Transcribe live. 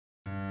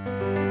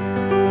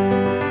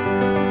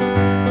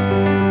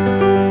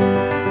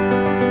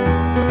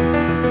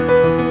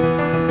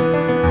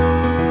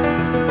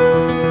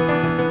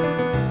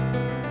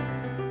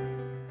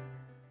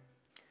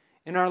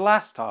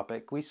last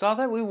topic, we saw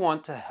that we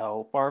want to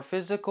help our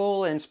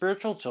physical and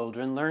spiritual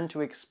children learn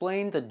to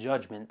explain the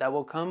judgment that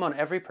will come on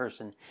every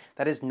person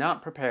that is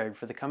not prepared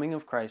for the coming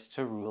of Christ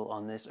to rule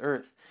on this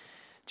earth.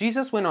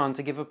 Jesus went on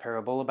to give a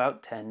parable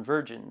about 10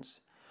 virgins.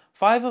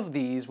 5 of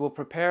these will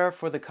prepare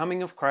for the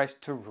coming of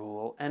Christ to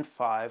rule, and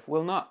 5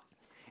 will not.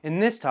 In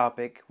this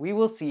topic, we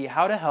will see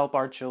how to help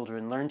our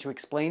children learn to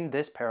explain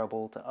this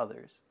parable to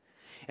others.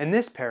 In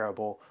this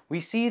parable, we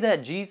see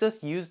that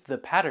Jesus used the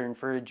pattern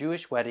for a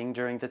Jewish wedding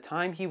during the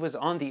time he was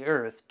on the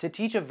earth to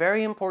teach a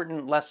very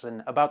important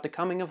lesson about the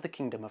coming of the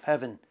kingdom of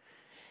heaven.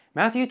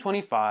 Matthew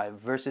 25,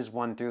 verses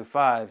 1 through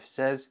 5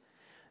 says,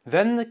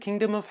 "Then the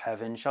kingdom of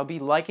heaven shall be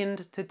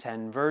likened to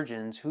 10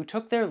 virgins who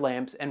took their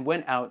lamps and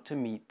went out to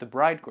meet the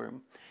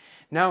bridegroom.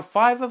 Now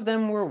 5 of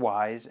them were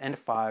wise and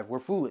 5 were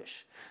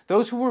foolish.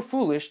 Those who were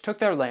foolish took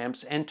their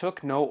lamps and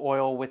took no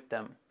oil with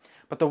them.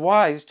 But the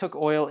wise took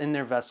oil in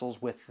their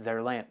vessels with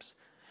their lamps.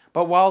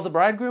 But while the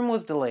bridegroom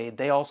was delayed,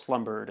 they all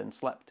slumbered and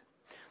slept."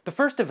 The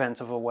first events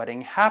of a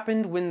wedding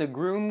happened when the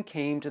groom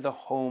came to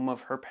the home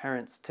of her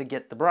parents to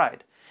get the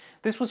bride.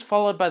 This was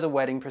followed by the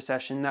wedding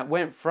procession that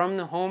went from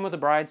the home of the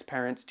bride's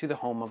parents to the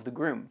home of the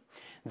groom.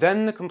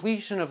 Then the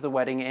completion of the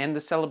wedding and the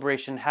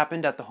celebration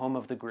happened at the home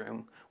of the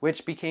groom,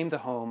 which became the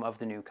home of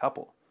the new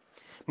couple.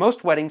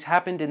 Most weddings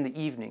happened in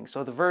the evening,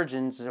 so the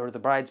virgins, or the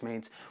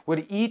bridesmaids,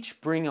 would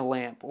each bring a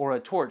lamp or a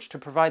torch to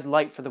provide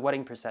light for the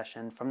wedding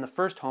procession from the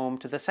first home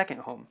to the second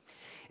home.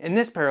 In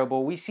this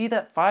parable, we see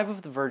that 5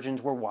 of the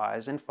virgins were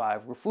wise and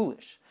 5 were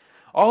foolish.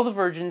 All the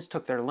virgins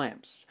took their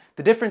lamps.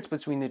 The difference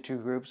between the two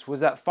groups was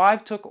that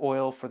 5 took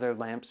oil for their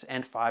lamps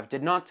and 5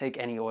 did not take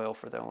any oil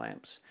for their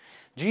lamps.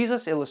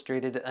 Jesus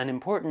illustrated an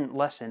important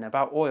lesson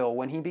about oil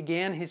when he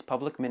began his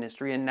public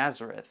ministry in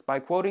Nazareth by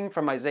quoting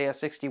from Isaiah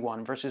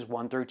 61 verses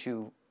 1 through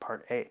 2,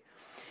 part A.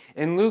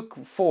 In Luke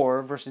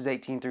 4 verses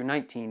 18 through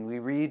 19 we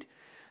read,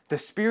 "The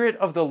Spirit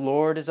of the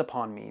Lord is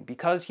upon me,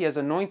 because he has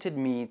anointed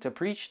me to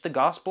preach the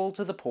gospel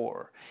to the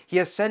poor. He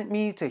has sent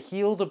me to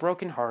heal the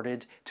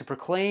brokenhearted, to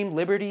proclaim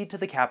liberty to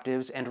the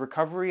captives and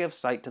recovery of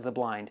sight to the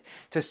blind,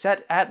 to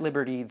set at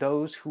liberty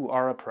those who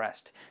are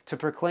oppressed, to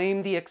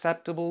proclaim the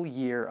acceptable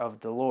year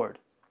of the Lord."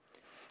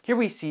 Here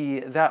we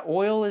see that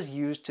oil is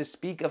used to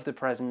speak of the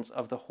presence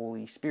of the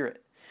Holy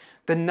Spirit.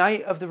 The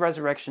night of the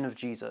resurrection of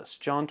Jesus,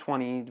 John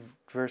 20,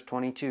 verse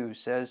 22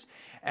 says,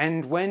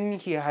 "And when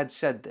he had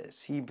said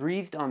this, he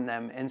breathed on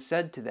them and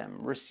said to them,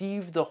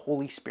 'Receive the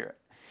Holy Spirit.'"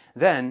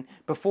 Then,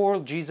 before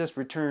Jesus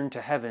returned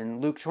to heaven,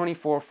 Luke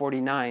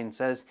 24:49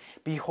 says,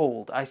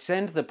 "Behold, I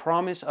send the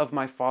promise of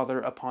my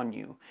Father upon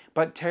you,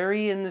 but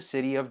tarry in the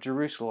city of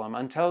Jerusalem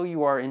until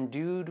you are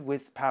endued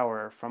with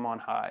power from on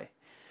high."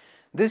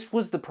 This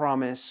was the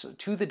promise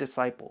to the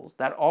disciples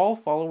that all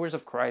followers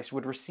of Christ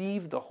would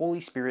receive the Holy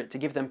Spirit to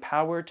give them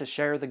power to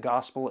share the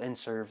gospel and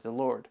serve the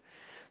Lord.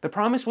 The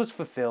promise was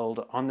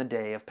fulfilled on the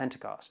day of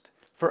Pentecost.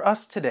 For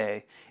us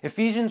today,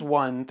 Ephesians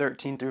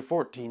 1:13 through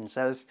 14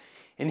 says,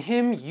 "In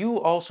him you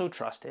also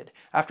trusted,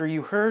 after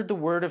you heard the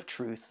word of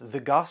truth,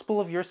 the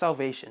gospel of your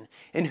salvation,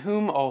 in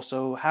whom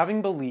also,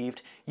 having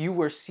believed, you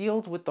were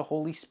sealed with the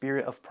Holy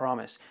Spirit of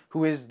promise,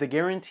 who is the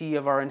guarantee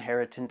of our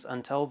inheritance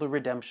until the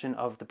redemption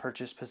of the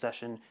purchased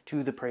possession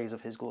to the praise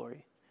of his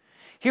glory."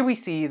 Here we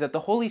see that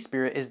the Holy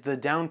Spirit is the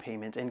down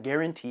payment and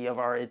guarantee of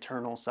our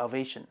eternal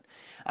salvation.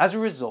 As a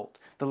result,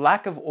 the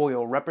lack of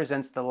oil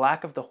represents the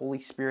lack of the Holy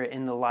Spirit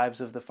in the lives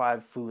of the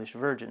 5 foolish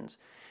virgins.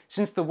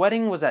 Since the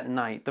wedding was at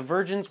night, the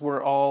virgins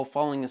were all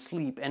falling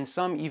asleep, and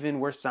some even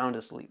were sound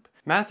asleep.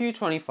 Matthew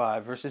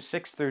 25, verses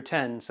 6 through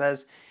 10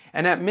 says,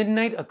 "And at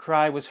midnight a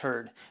cry was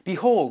heard,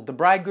 'Behold, the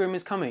bridegroom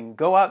is coming,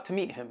 go out to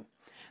meet him.'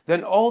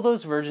 Then all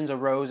those virgins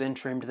arose and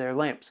trimmed their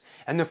lamps.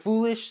 And the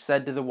foolish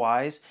said to the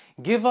wise,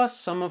 'Give us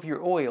some of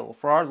your oil,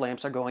 for our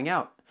lamps are going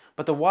out.'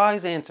 But the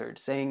wise answered,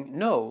 saying,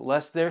 'No,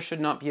 lest there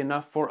should not be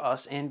enough for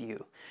us and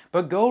you.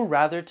 But go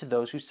rather to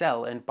those who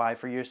sell, and buy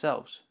for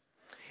yourselves.'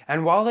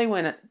 And while they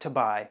went to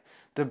buy,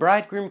 the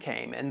bridegroom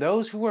came, and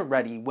those who were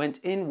ready went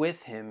in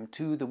with him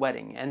to the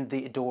wedding, and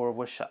the door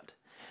was shut."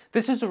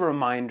 This is a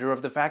reminder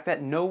of the fact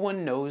that no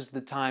one knows the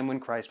time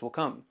when Christ will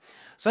come.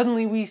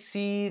 Suddenly we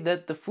see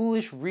that the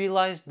foolish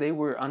realized they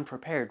were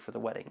unprepared for the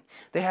wedding.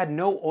 They had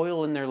no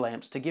oil in their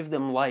lamps to give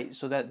them light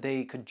so that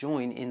they could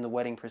join in the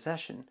wedding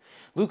procession.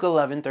 Luke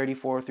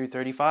 11:34 through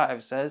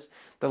 35 says,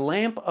 "The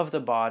lamp of the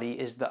body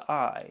is the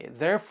eye.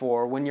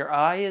 Therefore, when your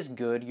eye is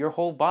good, your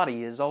whole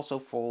body is also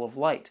full of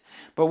light.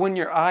 But when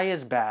your eye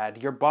is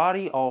bad, your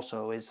body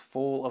also is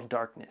full of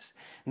darkness.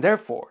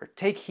 Therefore,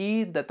 take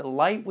heed that the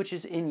light which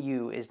is in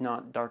you is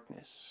not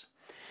darkness."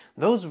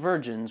 Those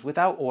virgins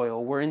without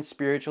oil were in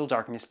spiritual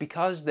darkness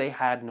because they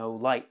had no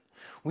light.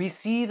 We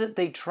see that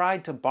they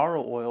tried to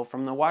borrow oil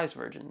from the wise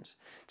virgins.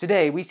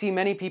 Today, we see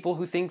many people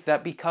who think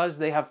that because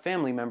they have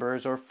family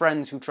members or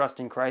friends who trust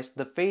in Christ,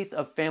 the faith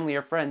of family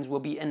or friends will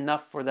be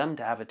enough for them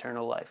to have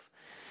eternal life.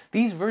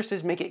 These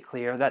verses make it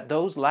clear that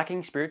those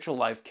lacking spiritual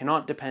life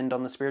cannot depend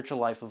on the spiritual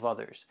life of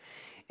others.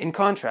 In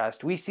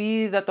contrast, we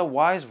see that the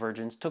wise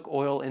virgins took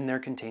oil in their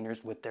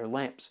containers with their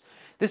lamps.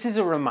 This is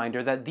a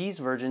reminder that these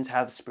virgins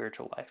have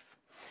spiritual life.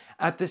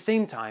 At the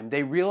same time,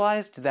 they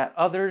realized that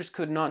others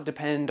could not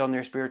depend on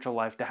their spiritual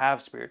life to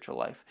have spiritual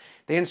life.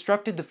 They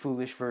instructed the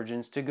foolish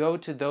virgins to go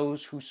to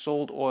those who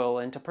sold oil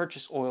and to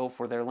purchase oil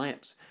for their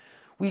lamps.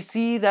 We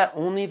see that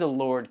only the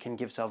Lord can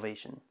give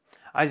salvation.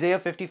 Isaiah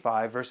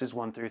 55 verses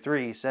 1 through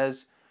 3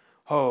 says,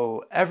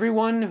 "Ho,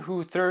 everyone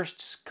who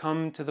thirsts,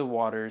 come to the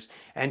waters,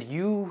 and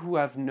you who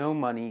have no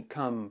money,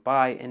 come,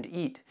 buy and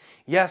eat.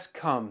 Yes,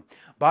 come,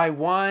 buy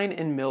wine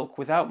and milk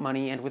without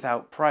money and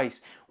without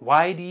price.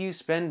 Why do you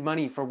spend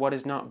money for what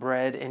is not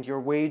bread, and your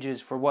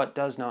wages for what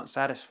does not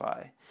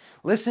satisfy?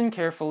 Listen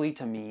carefully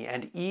to me,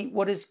 and eat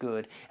what is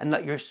good, and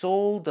let your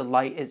soul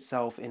delight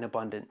itself in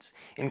abundance.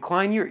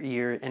 Incline your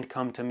ear, and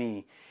come to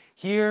me.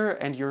 Hear,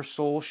 and your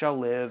soul shall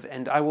live,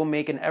 and I will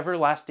make an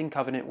everlasting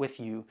covenant with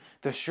you,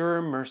 the sure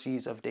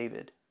mercies of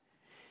David."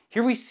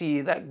 Here we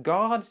see that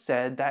God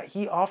said that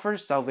He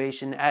offers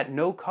salvation at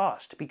no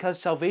cost, because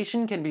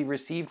salvation can be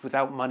received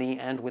without money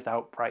and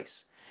without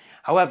price.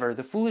 However,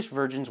 the foolish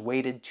virgins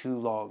waited too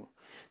long.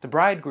 The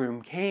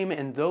bridegroom came,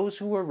 and those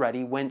who were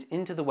ready went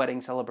into the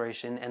wedding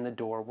celebration, and the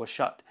door was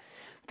shut.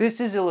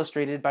 This is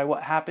illustrated by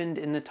what happened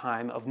in the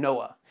time of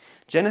Noah.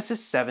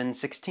 Genesis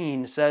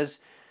 7:16 says,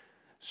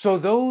 "So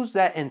those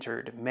that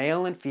entered,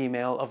 male and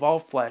female of all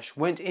flesh,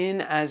 went in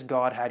as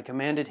God had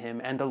commanded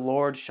him, and the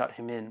Lord shut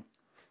him in."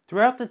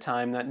 Throughout the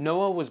time that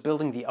Noah was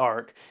building the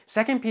ark,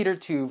 2 Peter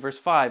 2 verse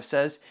 5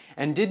 says,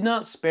 "And did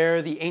not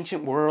spare the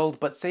ancient world,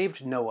 but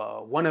saved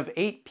Noah, one of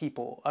 8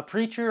 people, a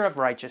preacher of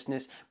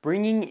righteousness,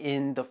 bringing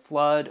in the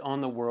flood on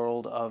the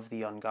world of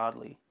the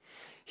ungodly."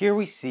 Here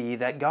we see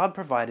that God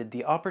provided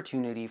the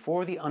opportunity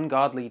for the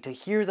ungodly to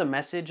hear the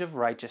message of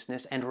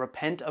righteousness and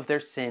repent of their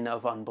sin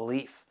of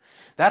unbelief.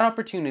 That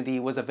opportunity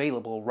was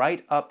available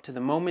right up to the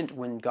moment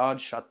when God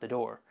shut the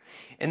door.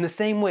 In the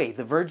same way,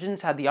 the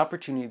virgins had the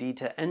opportunity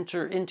to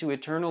enter into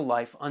eternal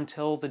life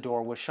until the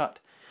door was shut.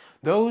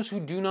 Those who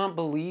do not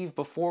believe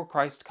before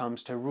Christ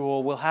comes to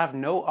rule will have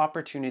no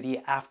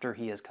opportunity after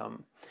He has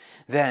come.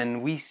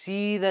 Then we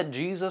see that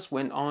Jesus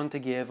went on to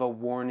give a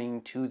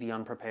warning to the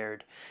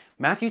unprepared.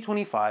 Matthew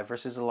 25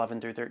 verses 11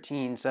 through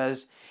 13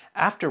 says,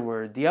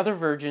 "Afterward the other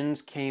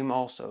virgins came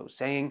also,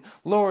 saying,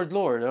 'Lord,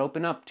 Lord,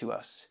 open up to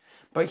us.'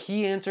 But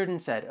He answered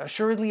and said,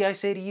 'Assuredly I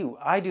say to you,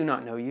 I do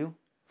not know you.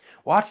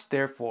 Watch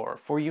therefore,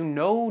 for you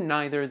know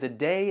neither the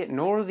day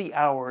nor the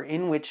hour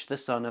in which the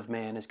Son of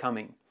Man is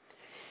coming.'"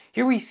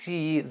 Here we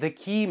see the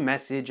key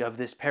message of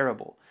this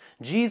parable.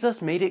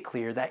 Jesus made it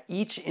clear that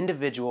each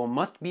individual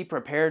must be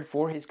prepared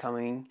for His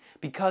coming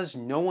because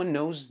no one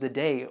knows the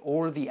day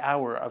or the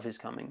hour of His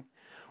coming.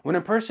 When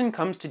a person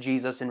comes to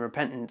Jesus in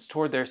repentance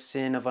toward their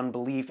sin of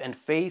unbelief and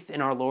faith in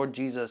our Lord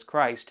Jesus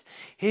Christ,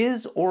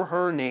 his or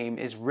her name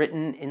is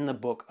written in the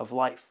book of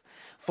life.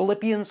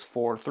 Philippians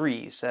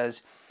 4:3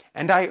 says,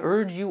 "And I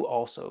urge you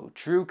also,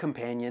 true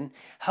companion,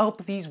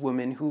 help these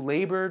women who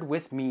labored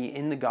with me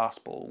in the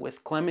gospel,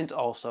 with Clement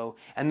also,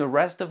 and the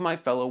rest of my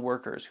fellow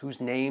workers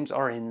whose names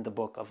are in the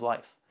book of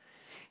life."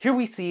 Here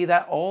we see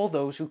that all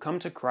those who come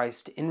to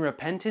Christ in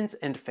repentance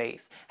and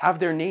faith have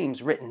their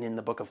names written in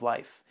the book of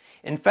life.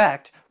 In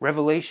fact,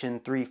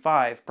 Revelation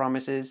 3:5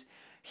 promises,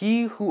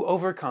 "He who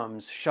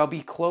overcomes shall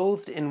be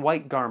clothed in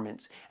white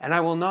garments, and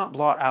I will not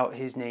blot out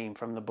his name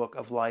from the book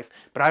of life,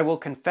 but I will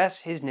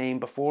confess his name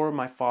before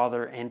my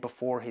Father and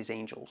before His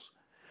angels."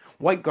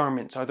 White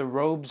garments are the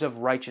robes of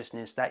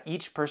righteousness that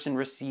each person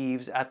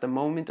receives at the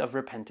moment of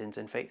repentance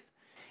and faith.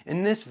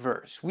 In this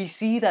verse, we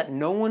see that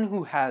no one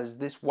who has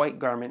this white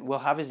garment will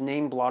have his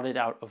name blotted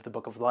out of the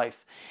book of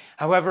life.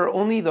 However,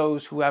 only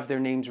those who have their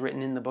names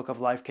written in the book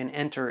of life can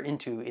enter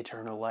into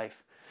eternal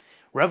life.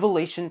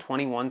 Revelation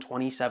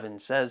 21:27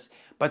 says,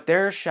 "But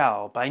there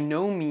shall by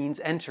no means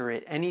enter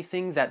it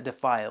anything that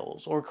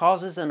defiles, or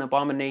causes an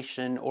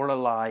abomination or a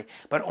lie,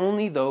 but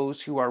only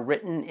those who are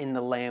written in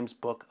the Lamb's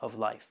book of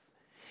life."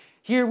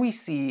 Here we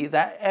see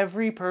that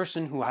every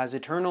person who has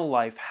eternal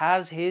life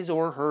has his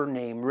or her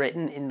name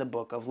written in the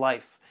book of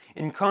life.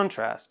 In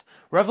contrast,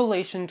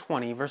 Revelation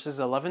 20 verses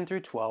 11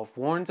 through 12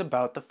 warns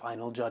about the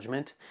final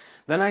judgment.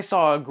 "Then I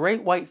saw a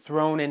great white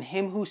throne and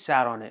Him who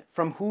sat on it,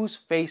 from whose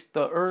face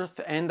the earth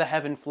and the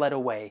heaven fled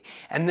away,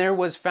 and there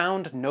was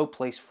found no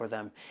place for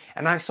them.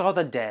 And I saw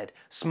the dead,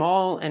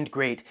 small and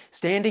great,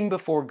 standing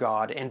before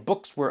God, and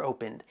books were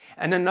opened.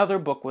 And another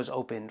book was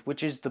opened,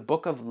 which is the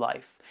book of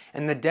life.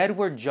 And the dead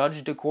were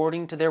judged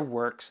according to their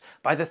works,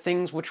 by the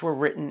things which were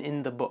written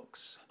in the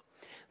books."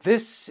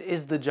 This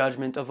is the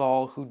judgment of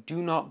all who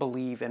do not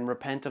believe and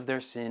repent of their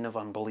sin of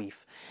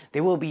unbelief.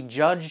 They will be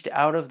judged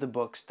out of the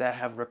books that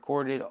have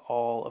recorded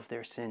all of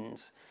their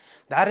sins.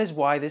 That is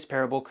why this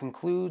parable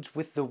concludes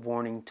with the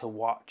warning to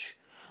watch.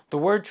 The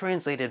word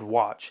translated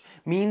watch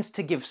means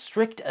to give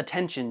strict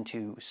attention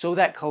to, so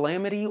that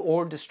calamity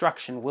or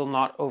destruction will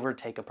not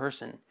overtake a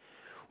person.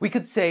 We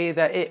could say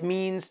that it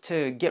means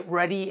to get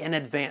ready in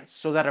advance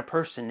so that a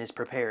person is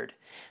prepared.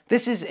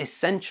 This is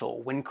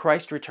essential when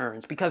Christ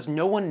returns because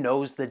no one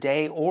knows the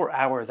day or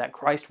hour that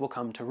Christ will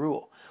come to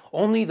rule.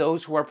 Only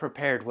those who are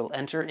prepared will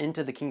enter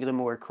into the kingdom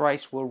where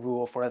Christ will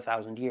rule for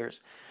 1,000 years.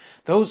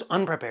 Those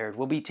unprepared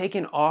will be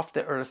taken off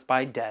the earth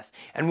by death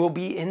and will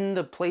be in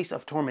the place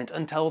of torment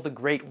until the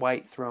great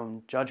white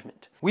throne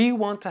judgment. We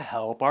want to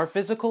help our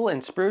physical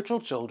and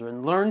spiritual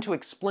children learn to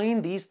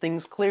explain these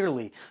things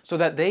clearly so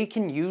that they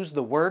can use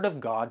the Word of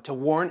God to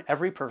warn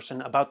every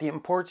person about the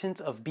importance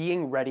of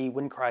being ready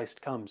when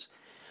Christ comes.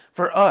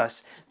 For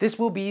us, this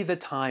will be the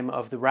time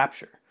of the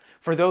rapture.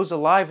 For those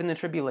alive in the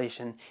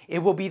tribulation, it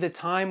will be the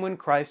time when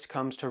Christ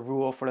comes to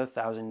rule for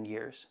 1,000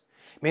 years.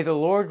 May the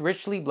Lord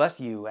richly bless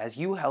you as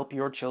you help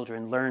your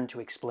children learn to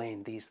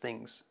explain these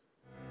things.